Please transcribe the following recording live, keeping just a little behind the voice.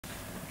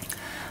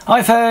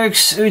Hi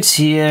folks, it's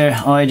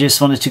here. I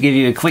just wanted to give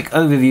you a quick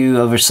overview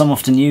over some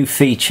of the new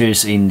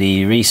features in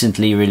the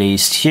recently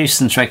released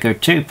HoustonTracker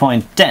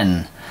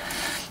 2.10.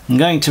 I'm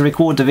going to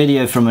record the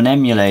video from an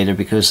emulator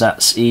because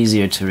that's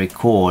easier to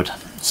record,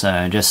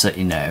 so just so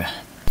you know.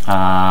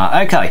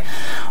 Okay,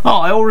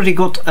 I already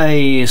got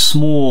a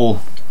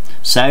small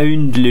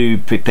sound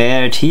loop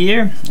prepared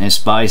here. It's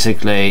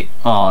basically,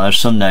 there's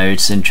some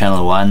notes in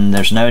channel 1,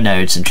 there's no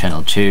notes in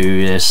channel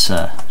 2, there's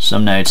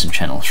some notes in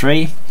channel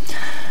 3.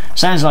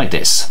 Sounds like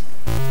this.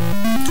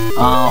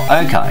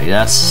 Okay,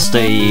 that's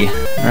the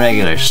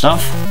regular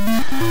stuff.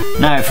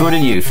 Now for the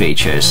new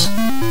features.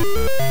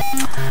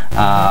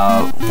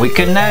 We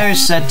can now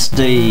set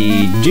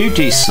the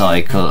duty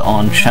cycle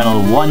on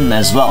channel 1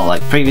 as well.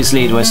 Like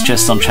previously it was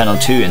just on channel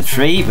 2 and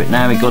 3, but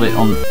now we got it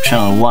on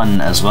channel 1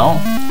 as well.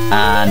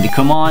 And the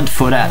command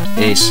for that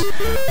is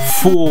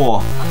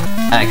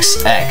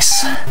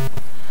 4XX.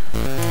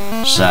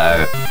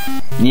 So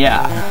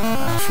yeah,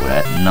 for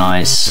that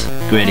nice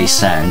gritty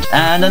sound.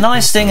 And the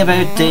nice thing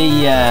about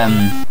the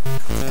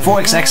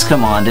 4XX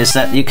command is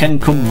that you can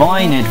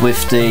combine it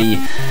with the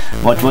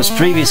what was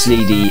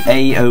previously the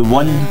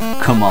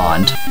A01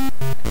 command,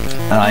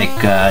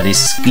 like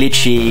this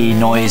glitchy,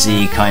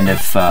 noisy kind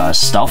of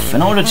stuff.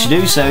 In order to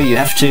do so, you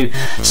have to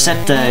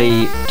set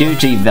the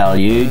duty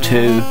value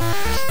to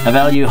a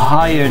value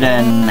higher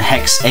than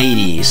hex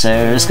 80. So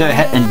let's go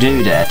ahead and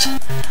do that.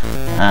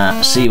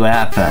 See what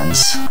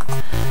happens.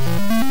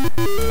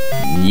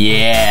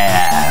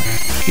 Yeah,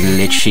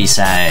 glitchy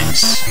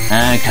sounds.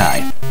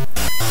 Okay.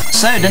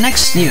 So the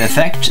next new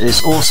effect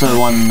is also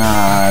one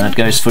that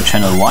goes for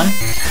channel 1,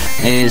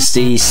 is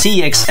the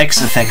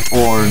CXX effect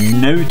or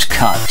note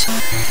cut.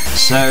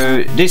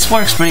 So this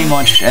works pretty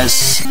much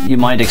as you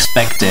might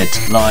expect it.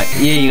 Like,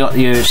 yeah, you got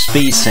your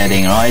speed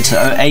setting, right?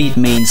 So 8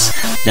 means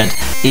that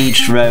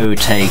each row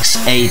takes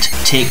 8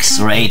 ticks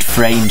or 8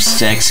 frames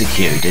to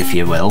execute, if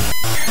you will.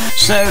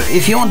 So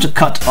if you want to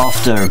cut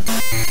after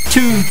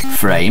 2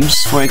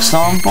 frames, for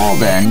example,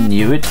 then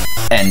you would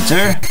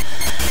enter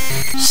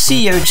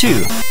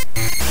CO2.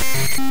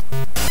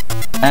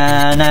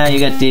 And now you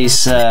get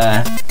these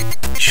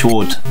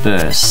short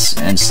bursts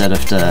instead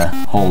of the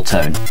whole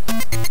tone.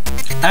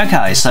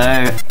 Okay,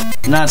 so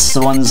that's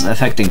the ones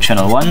affecting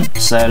channel 1.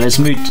 So let's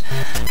mute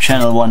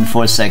channel 1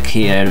 for a sec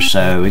here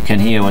so we can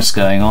hear what's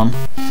going on.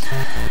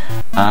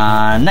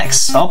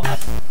 Next up,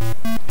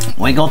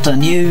 we got a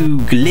new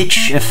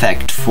glitch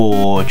effect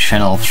for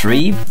channel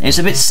 3. It's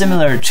a bit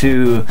similar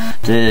to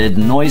the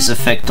noise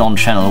effect on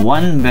channel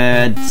 1,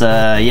 but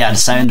yeah, the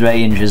sound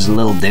range is a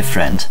little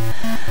different.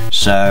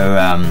 So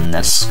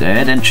let's go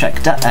ahead and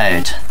check that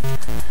out.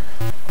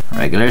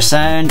 Regular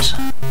sound,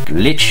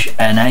 glitch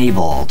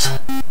enabled.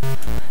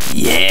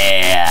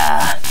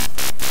 Yeah!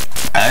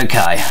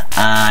 Okay,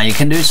 you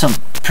can do some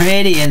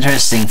pretty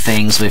interesting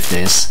things with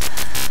this.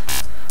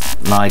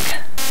 Like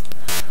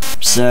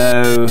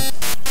so,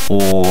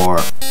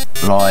 or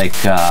like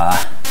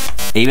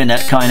even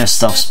that kind of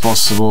stuff's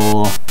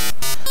possible.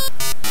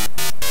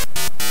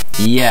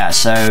 Yeah,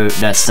 so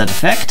that's that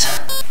effect.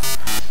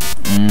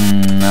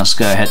 Let's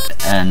go ahead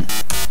and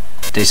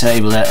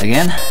disable that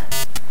again.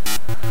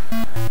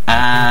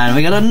 And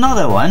we got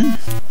another one,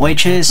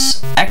 which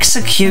is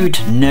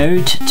execute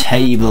note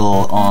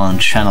table on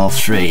channel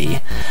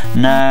 3.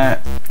 Now,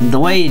 the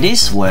way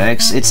this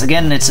works, it's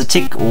a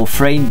tick or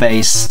frame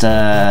based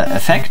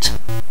effect.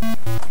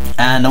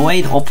 And the way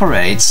it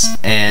operates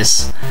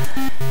is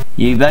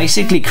you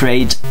basically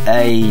create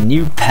a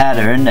new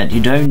pattern that you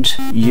don't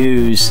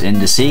use in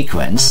the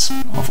sequence.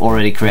 I've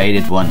already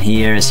created one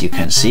here, as you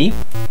can see.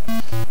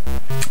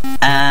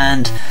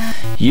 And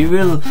you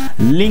will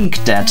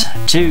link that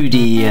to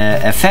the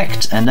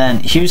effect, and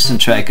then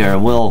HoustonTracker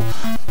will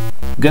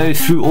go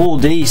through all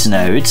these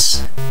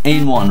notes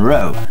in one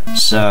row.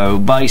 So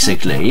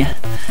basically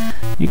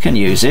you can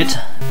use it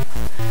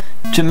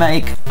to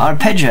make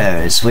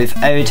arpeggios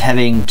without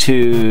having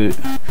to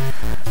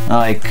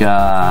like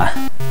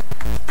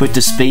put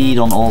the speed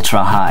on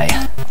ultra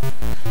high.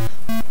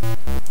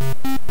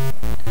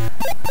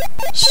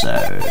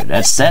 So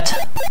that's that.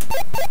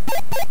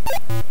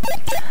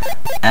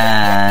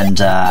 And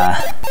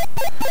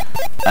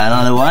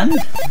another one.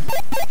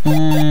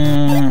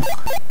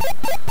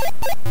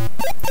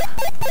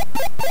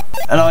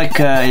 Like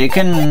you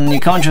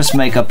can't just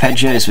make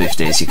arpeggios with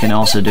this. You can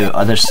also do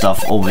other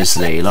stuff,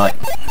 obviously. Like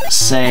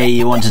say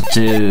you wanted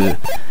to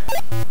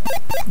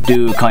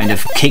do kind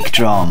of kick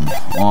drum.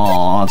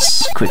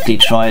 Let's quickly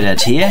try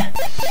that here.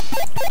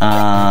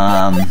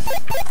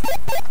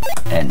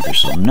 Enter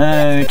some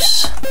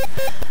notes.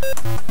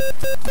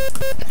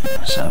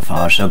 So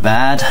far so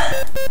bad.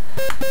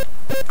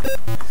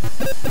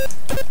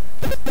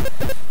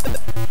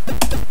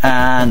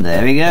 And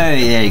there we go.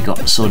 Yeah, you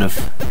got sort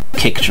of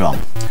kick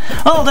drum.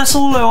 Oh, that's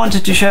all I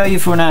wanted to show you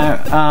for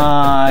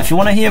now. If you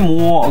want to hear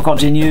more, I've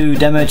got a new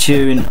demo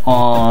tune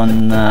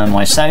on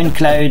my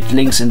SoundCloud,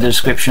 links in the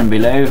description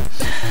below.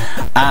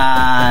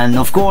 And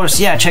of course,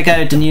 yeah, check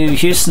out the new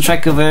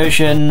HoustonTracker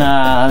version.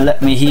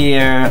 Let me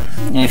hear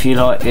if you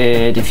like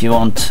it, if you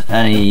want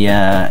any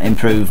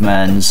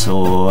improvements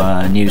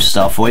or new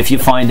stuff, or if you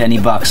find any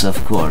bugs,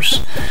 of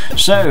course.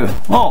 So,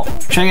 well,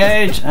 check it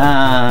out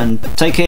and take care.